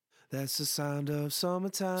That's the sound of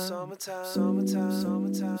summertime. Summertime, summertime,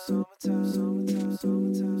 summertime, summertime, summertime,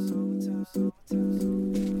 summertime, summertime.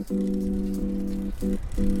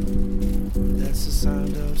 That's the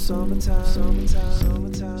sound of summertime. Summertime,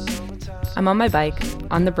 summertime, summertime. I'm on my bike,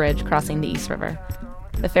 on the bridge crossing the East River.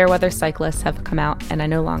 The fair weather cyclists have come out, and I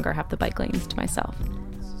no longer have the bike lanes to myself.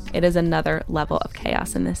 It is another level of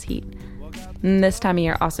chaos in this heat. And this time of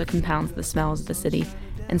year also compounds the smells of the city,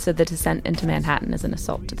 and so the descent into Manhattan is an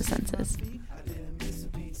assault to the senses.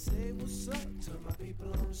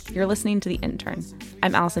 You're listening to The Intern.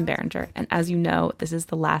 I'm Allison Behringer, and as you know, this is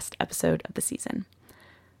the last episode of the season.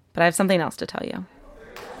 But I have something else to tell you.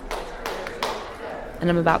 And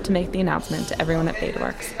I'm about to make the announcement to everyone at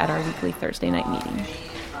BetaWorks at our weekly Thursday night meeting.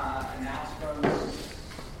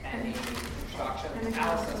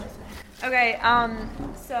 Okay,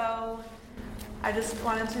 so I just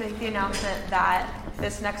wanted to make the announcement that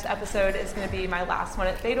this next episode is going to be my last one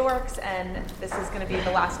at BetaWorks, and this is going to be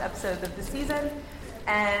the last episode of the season,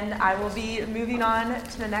 and I will be moving on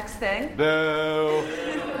to the next thing. Boo!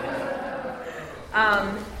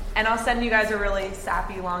 And I'll send you guys a really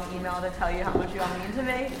sappy, long email to tell you how much you all mean to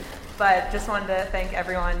me, but just wanted to thank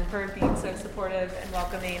everyone for being so supportive and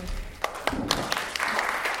welcoming.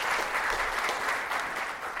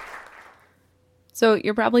 So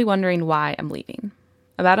you're probably wondering why I'm leaving.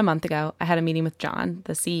 About a month ago, I had a meeting with John,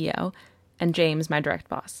 the CEO, and James, my direct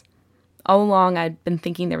boss. All along, I'd been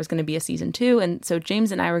thinking there was going to be a season 2, and so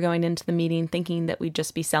James and I were going into the meeting thinking that we'd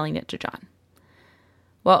just be selling it to John.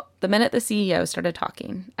 Well, the minute the CEO started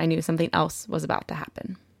talking, I knew something else was about to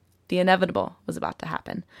happen. The inevitable was about to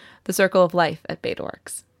happen. The circle of life at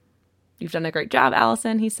BetaWorks. You've done a great job,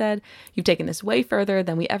 Allison, he said. You've taken this way further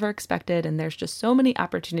than we ever expected, and there's just so many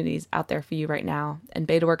opportunities out there for you right now, and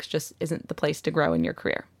BetaWorks just isn't the place to grow in your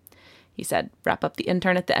career. He said, wrap up the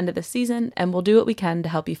intern at the end of the season, and we'll do what we can to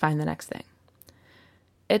help you find the next thing.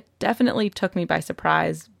 It definitely took me by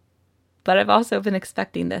surprise, but I've also been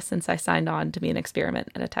expecting this since I signed on to be an experiment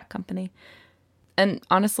at a tech company. And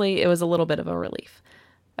honestly, it was a little bit of a relief.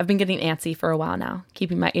 I've been getting antsy for a while now,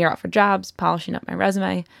 keeping my ear out for jobs, polishing up my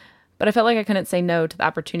resume, but I felt like I couldn't say no to the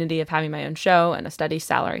opportunity of having my own show and a steady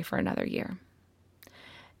salary for another year.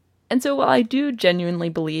 And so while I do genuinely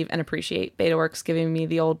believe and appreciate BetaWorks giving me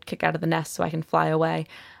the old kick out of the nest so I can fly away,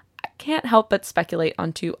 I can't help but speculate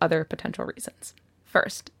on 2 other potential reasons.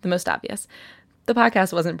 First, the most obvious, the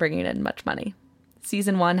podcast wasn't bringing in much money.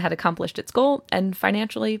 Season 1 had accomplished its goal, and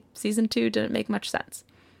financially, Season 2 didn't make much sense.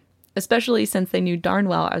 Especially since they knew darn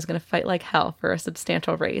well I was going to fight like hell for a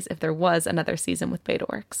substantial raise if there was another season with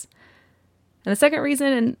BetaWorks. And the second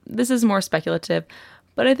reason, and this is more speculative,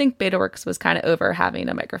 but I think BetaWorks was kind of over having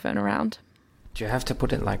a microphone around. Do you have to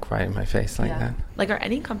put it like right in my face like that? Like, are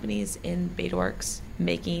any companies in BetaWorks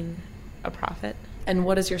making a profit? And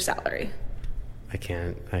what is your salary? I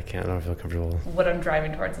don't feel comfortable. What I'm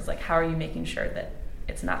driving towards is, like, how are you making sure that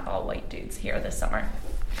it's not all white dudes here this summer?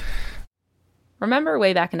 Remember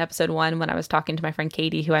way back in episode 1 when I was talking to my friend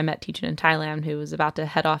Katie, who I met teaching in Thailand, who was about to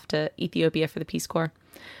head off to Ethiopia for the Peace Corps?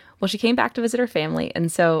 Well, she came back to visit her family,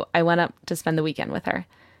 and so I went up to spend the weekend with her.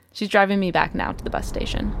 She's driving me back now to the bus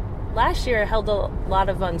station. Last year held a lot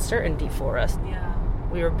of uncertainty for us. Yeah.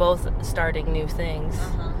 We were both starting new things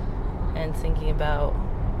and thinking about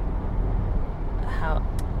how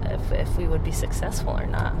if we would be successful or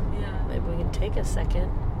not. Yeah. Maybe we can take a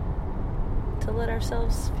second to let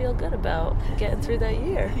ourselves feel good about getting through that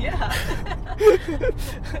year. Yeah.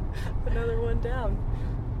 Another one down.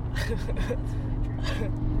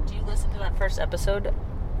 Do you listen to that first episode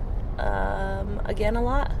again a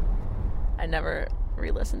lot? I never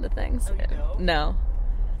re-listen to things. Oh, you don't? No.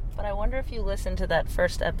 But I wonder if you listen to that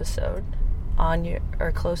first episode on your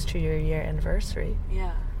or close to your year anniversary.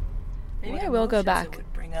 Yeah. Maybe What I will go emotions back. It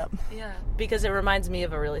would bring up. Yeah. Because it reminds me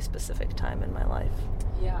of a really specific time in my life.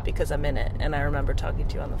 Yeah. Because I'm in it, and I remember talking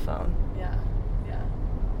to you on the phone. Yeah. Yeah.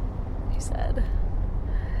 You said,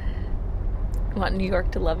 I want New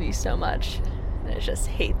York to love you so much, and it just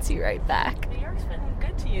hates you right back. New York's been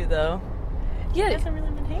good to you, though. Yeah. It hasn't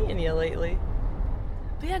really been hating you lately.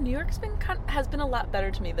 But yeah, New York's has been a lot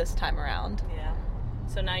better to me this time around. Yeah.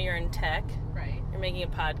 So now you're in tech. Right. You're making a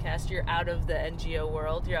podcast. You're out of the NGO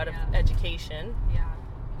world. You're out of education. Yeah.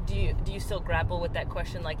 Do you still grapple with that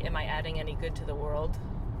question, like, am I adding any good to the world?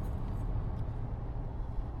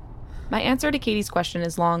 My answer to Katie's question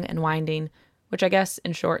is long and winding, which I guess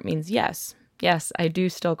in short means yes. Yes, I do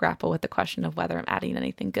still grapple with the question of whether I'm adding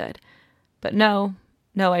anything good. But no,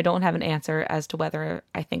 I don't have an answer as to whether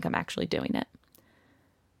I think I'm actually doing it.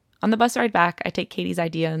 On the bus ride back, I take Katie's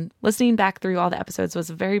idea, and listening back through all the episodes was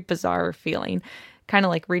a very bizarre feeling. kind of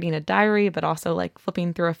like reading a diary, but also like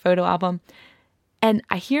flipping through a photo album. And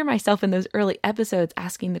I hear myself in those early episodes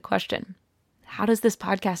asking the question, how does this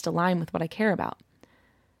podcast align with what I care about?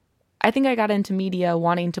 I think I got into media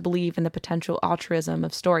wanting to believe in the potential altruism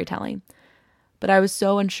of storytelling, but I was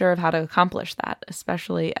so unsure of how to accomplish that,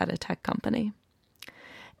 especially at a tech company.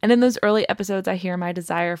 And in those early episodes, I hear my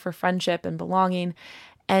desire for friendship and belonging.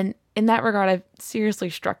 And in that regard, I've seriously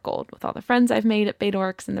struck gold with all the friends I've made at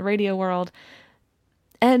Betaworks and the radio world.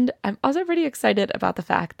 And I'm also pretty excited about the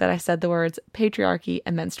fact that I said the words patriarchy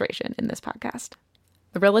and menstruation in this podcast.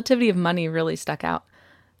 The relativity of money really stuck out.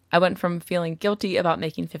 I went from feeling guilty about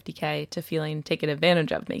making 50K to feeling taken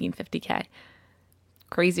advantage of making 50K.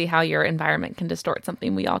 Crazy how your environment can distort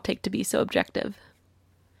something we all take to be so objective.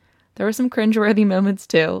 There were some cringeworthy moments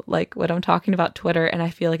too, like when I'm talking about Twitter and I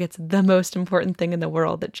feel like it's the most important thing in the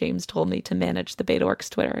world that James told me to manage the Betaworks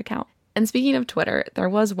Twitter account. And speaking of Twitter, there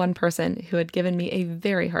was one person who had given me a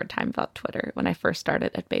very hard time about Twitter when I first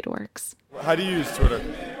started at Betaworks. How do you use Twitter?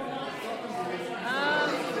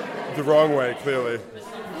 The wrong way, clearly.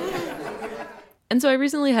 And so I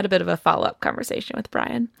recently had a bit of a follow-up conversation with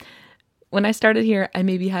Brian. When I started here, I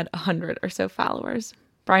maybe had 100 or so followers.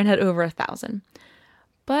 Brian had over 1,000.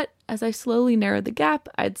 But as I slowly narrowed the gap,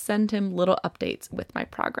 I'd send him little updates with my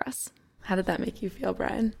progress. How did that make you feel,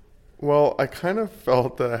 Brian? Well, I kind of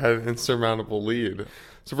felt that I had an insurmountable lead.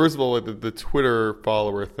 So first of all, like the Twitter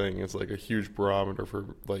follower thing is like a huge barometer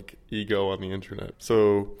for like ego on the internet.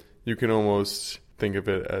 So you can almost think of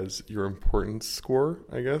it as your importance score,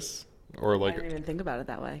 I guess. Or like, I didn't even think about it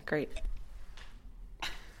that way. Great.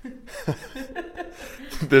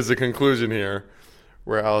 There's a conclusion here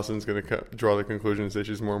where Allison's going to draw the conclusion and say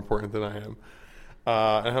she's more important than I am.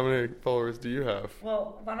 And how many followers do you have?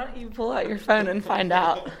 Well, why don't you pull out your phone and find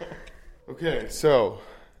out? Okay, so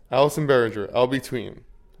Allison Behringer, I'll between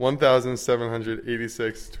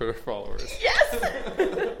 1,786 Twitter followers. Yes!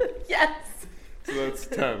 Yes! So that's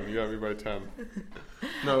 10. You got me by 10.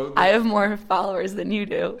 No, I have more followers than you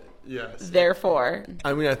do. Yes. Therefore.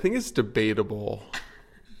 I mean, I think it's debatable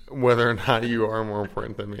whether or not you are more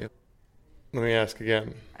important than me. Let me ask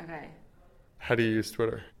again. Okay. How do you use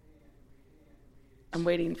Twitter? I'm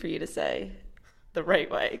waiting for you to say the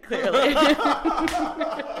right way, clearly.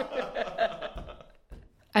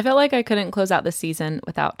 I felt like I couldn't close out the season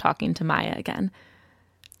without talking to Maya again.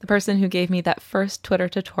 The person who gave me that first Twitter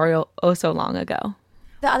tutorial oh so long ago.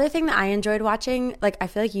 The other thing that I enjoyed watching, like I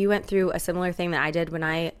feel like you went through a similar thing that I did when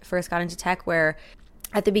I first got into tech, where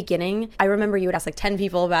at the beginning, I remember you would ask like 10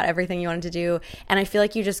 people about everything you wanted to do. And I feel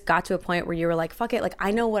like you just got to a point where you were like, fuck it. Like,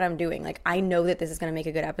 I know what I'm doing. Like, I know that this is going to make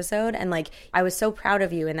a good episode. And like, I was so proud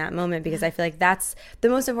of you in that moment, because I feel like that's the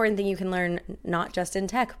most important thing you can learn, not just in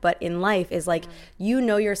tech, but in life, is like, you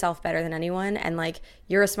know yourself better than anyone. And like,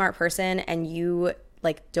 you're a smart person and you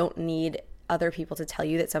like don't need other people to tell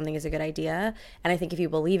you that something is a good idea. And I think if you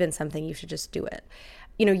believe in something, you should just do it.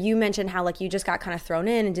 You know, you mentioned how like you just got kind of thrown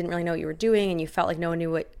in and didn't really know what you were doing, and you felt like no one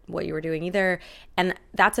knew what you were doing either. And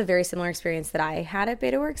that's a very similar experience that I had at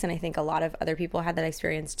Betaworks, and I think a lot of other people had that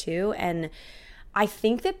experience too. And I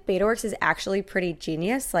think that Betaworks is actually pretty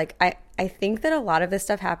genius. Like I think that a lot of this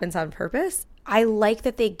stuff happens on purpose. I like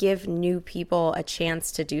that they give new people a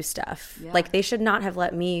chance to do stuff. Yeah. Like they should not have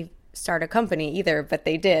let me start a company either, but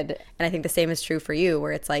they did. And I think the same is true for you,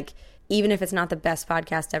 where it's like, even if it's not the best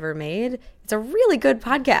podcast ever made, it's a really good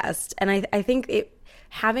podcast. And I think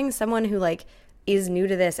having someone who like is new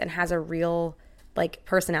to this and has a real like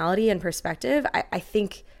personality and perspective, I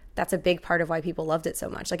think that's a big part of why people loved it so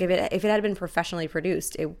much. Like if it had been professionally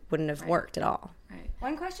produced, it wouldn't have worked at all. Right.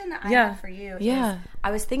 One question that I have for you is,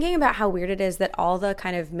 I was thinking about how weird it is that all the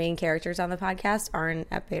kind of main characters on the podcast aren't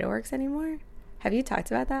at Betaworks anymore. Have you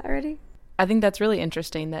talked about that already? I think that's really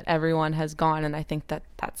interesting that everyone has gone, and I think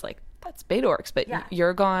that's Betaworks, but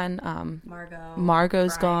you're gone.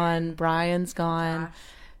 Margot's gone. Brian's gone.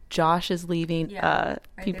 Josh is leaving. Yeah.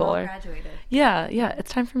 People are graduated. Yeah.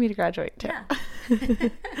 It's time for me to graduate too. Yeah.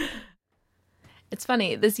 It's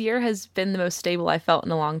funny. This year has been the most stable I've felt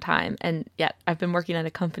in a long time, and yet I've been working at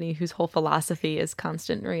a company whose whole philosophy is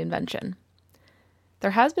constant reinvention.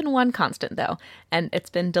 There has been one constant, though, and it's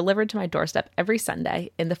been delivered to my doorstep every Sunday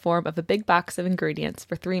in the form of a big box of ingredients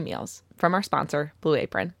for 3 meals from our sponsor, Blue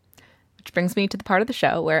Apron. Which brings me to the part of the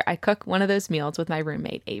show where I cook one of those meals with my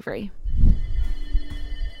roommate, Avery.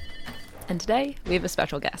 And today, we have a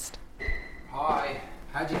special guest. Hi,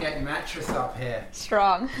 how'd you get your mattress up here?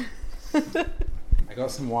 Strong. I got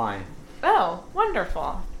some wine. Oh,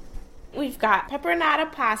 wonderful. We've got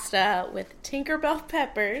pepperonata pasta with Tinkerbell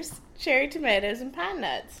peppers, cherry tomatoes, and pine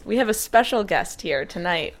nuts. We have a special guest here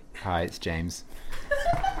tonight. Hi, it's James.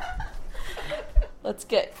 Let's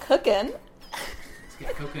get cooking. Let's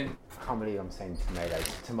get cooking. I can't believe I'm saying tomatoes.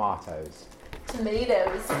 Tomatoes.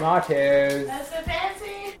 Tomatoes. Tomatoes. That's so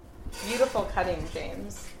fancy. Beautiful cutting,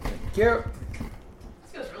 James. Cute.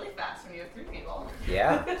 This goes really fast when you have 3 people.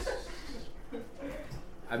 Yeah.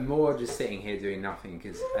 I'm more just sitting here doing nothing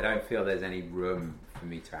because I don't feel there's any room for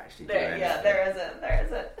me to actually do anything. Yeah, there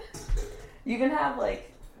isn't. You can have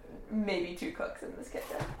like maybe 2 cooks in this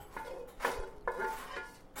kitchen.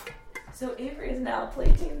 So Avery is now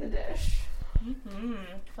plating the dish. I feel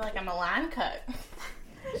like I'm a line cook.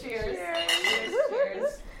 Cheers.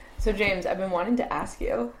 Cheers. So James, I've been wanting to ask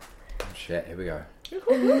you. Oh, shit, here we go.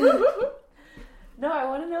 No, I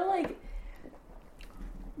want to know, like,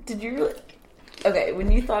 did you really... Okay,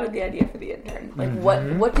 when you thought of the idea for the intern, like,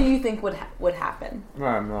 what do you think would happen?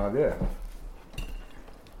 I have no idea.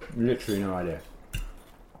 Literally no idea.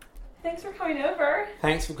 Thanks for coming over.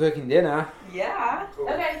 Thanks for cooking dinner. Yeah. Cool.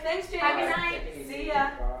 Okay, thanks, James. Have a good night. See ya.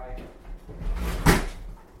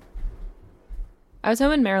 I was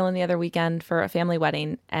home in Maryland the other weekend for a family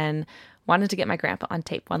wedding and wanted to get my grandpa on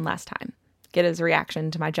tape one last time. Get his reaction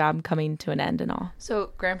to my job coming to an end and all.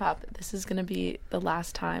 So, Grandpa, this is going to be the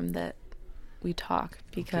last time that we talk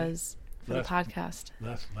because for the podcast.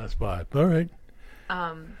 Last spot. All right.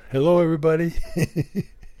 Hello, everybody.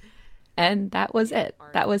 And that was it.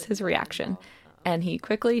 That was his reaction. And he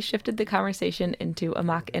quickly shifted the conversation into a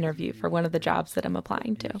mock interview for one of the jobs that I'm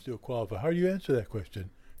applying to. You still qualify. How do you answer that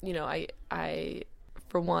question? You know, I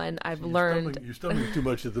for one, I've learned... You're stumbling too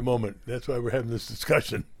much at the moment. That's why we're having this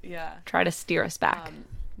discussion. Yeah. Try to steer us back.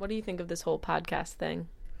 What do you think of this whole podcast thing?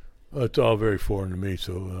 It's all very foreign to me,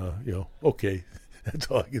 so, okay. That's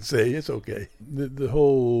all I can say. It's okay. The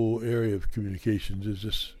whole area of communications is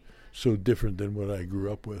just so different than what I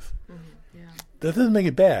grew up with. Mm-hmm. Yeah. That doesn't make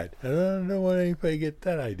it bad. I don't want anybody to get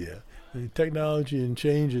that idea. Technology and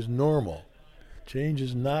change is normal. Change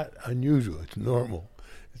is not unusual. It's normal.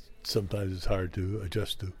 Sometimes it's hard to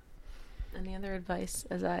adjust to. Any other advice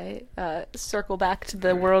as I circle back to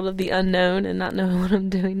the world of the unknown and not know what I'm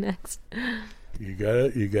doing next? You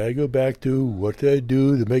gotta go back to what did I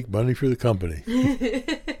do to make money for the company.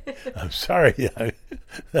 I'm sorry,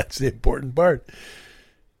 that's the important part.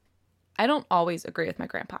 I don't always agree with my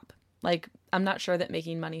grandpa. Like, I'm not sure that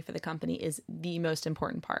making money for the company is the most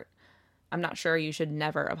important part. I'm not sure you should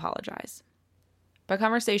never apologize. But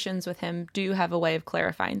conversations with him do have a way of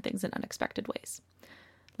clarifying things in unexpected ways.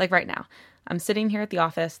 Like right now, I'm sitting here at the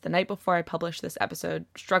office the night before I publish this episode,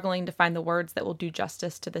 struggling to find the words that will do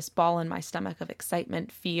justice to this ball in my stomach of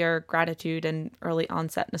excitement, fear, gratitude, and early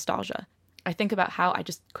onset nostalgia. I think about how I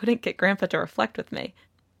just couldn't get Grandpa to reflect with me.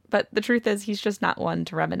 But the truth is, he's just not one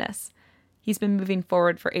to reminisce. He's been moving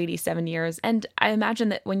forward for 87 years, and I imagine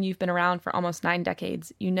that when you've been around for almost 9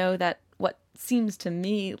 decades, you know that what seems to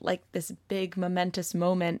me like this big momentous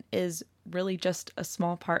moment is really just a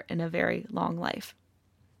small part in a very long life.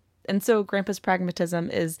 And so Grandpa's pragmatism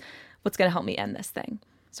is what's going to help me end this thing.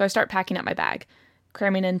 So I start packing up my bag,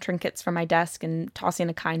 cramming in trinkets from my desk and tossing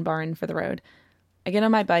a Kind bar in for the road. I get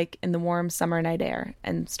on my bike in the warm summer night air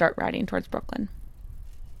and start riding towards Brooklyn.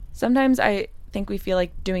 Sometimes I think we feel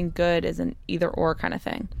like doing good is an either-or kind of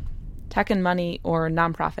thing. Tech and money or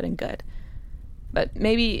nonprofit and good. But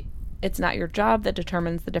maybe it's not your job that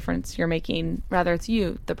determines the difference you're making. Rather, it's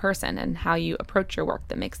you, the person, and how you approach your work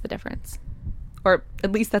that makes the difference. Or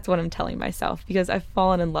at least that's what I'm telling myself, because I've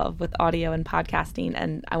fallen in love with audio and podcasting,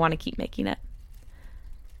 and I want to keep making it.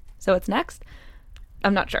 So what's next?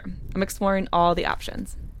 I'm not sure. I'm exploring all the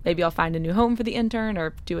options. Maybe I'll find a new home for the intern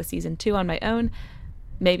or do a season 2 on my own.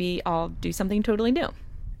 Maybe I'll do something totally new.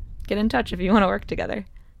 Get in touch if you want to work together.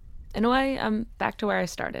 In a way, I'm back to where I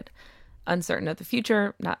started. Uncertain of the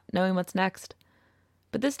future, not knowing what's next.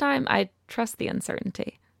 But this time, I trust the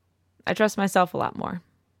uncertainty. I trust myself a lot more.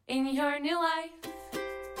 In your new life,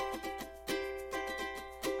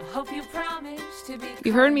 I hope you promise to be.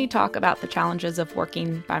 You've heard me talk about the challenges of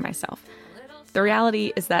working by myself. The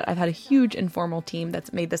reality is that I've had a huge informal team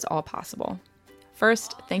that's made this all possible.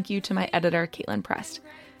 First, thank you to my editor, Caitlin Prest.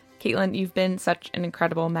 Caitlin, you've been such an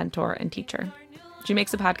incredible mentor and teacher. She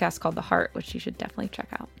makes a podcast called The Heart, which you should definitely check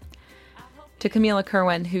out. To Camila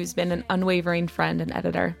Kerwin, who's been an unwavering friend and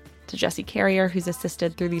editor. To Jesse Carrier, who's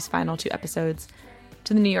assisted through these final 2 episodes.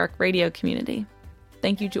 To the New York radio community.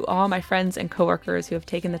 Thank you to all my friends and coworkers who have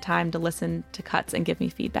taken the time to listen to cuts and give me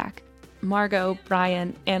feedback. Margot,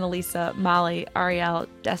 Brian, Annalisa, Molly, Ariel,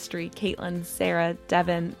 Destry, Caitlin, Sarah,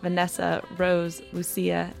 Devin, Vanessa, Rose,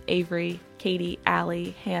 Lucia, Avery, Katie,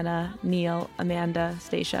 Allie, Hannah, Neil, Amanda,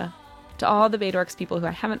 Stacia. To all the Badeworks people who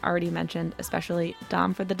I haven't already mentioned, especially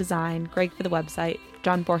Dom for the design, Greg for the website,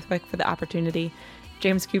 John Borthwick for the opportunity,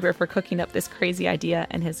 James Cooper for cooking up this crazy idea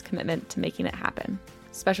and his commitment to making it happen.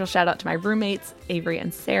 Special shout out to my roommates, Avery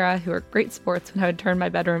and Sarah, who were great sports when I would turn my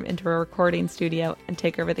bedroom into a recording studio and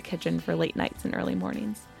take over the kitchen for late nights and early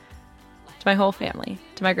mornings. To my whole family,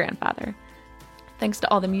 to my grandfather. Thanks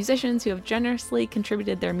to all the musicians who have generously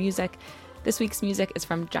contributed their music. This week's music is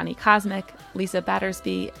from Johnny Cosmic, Lisa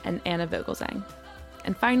Battersby, and Anna Vogelsang.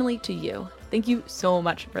 And finally, to you. Thank you so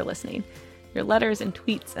much for listening. Your letters and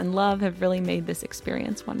tweets and love have really made this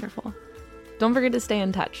experience wonderful. Don't forget to stay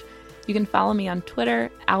in touch. You can follow me on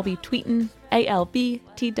Twitter, albtweetin,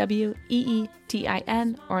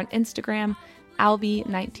 ALBTWEETIN, or on Instagram,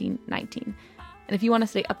 alb1919. And if you want to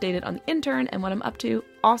stay updated on the intern and what I'm up to,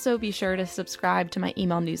 also be sure to subscribe to my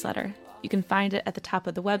email newsletter. You can find it at the top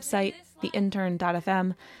of the website,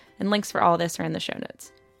 theintern.fm, and links for all this are in the show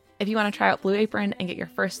notes. If you want to try out Blue Apron and get your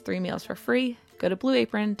first 3 meals for free, go to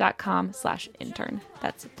blueapron.com/intern.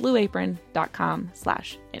 That's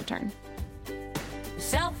blueapron.com/intern.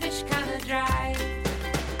 Selfish kind of drive.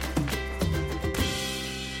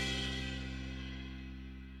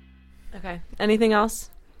 Okay. Anything else?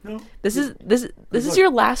 No. This is your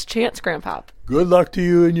last chance, Grandpop. Good luck to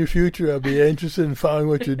you in your future. I'll be interested in following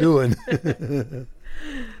what you're doing.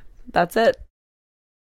 That's it.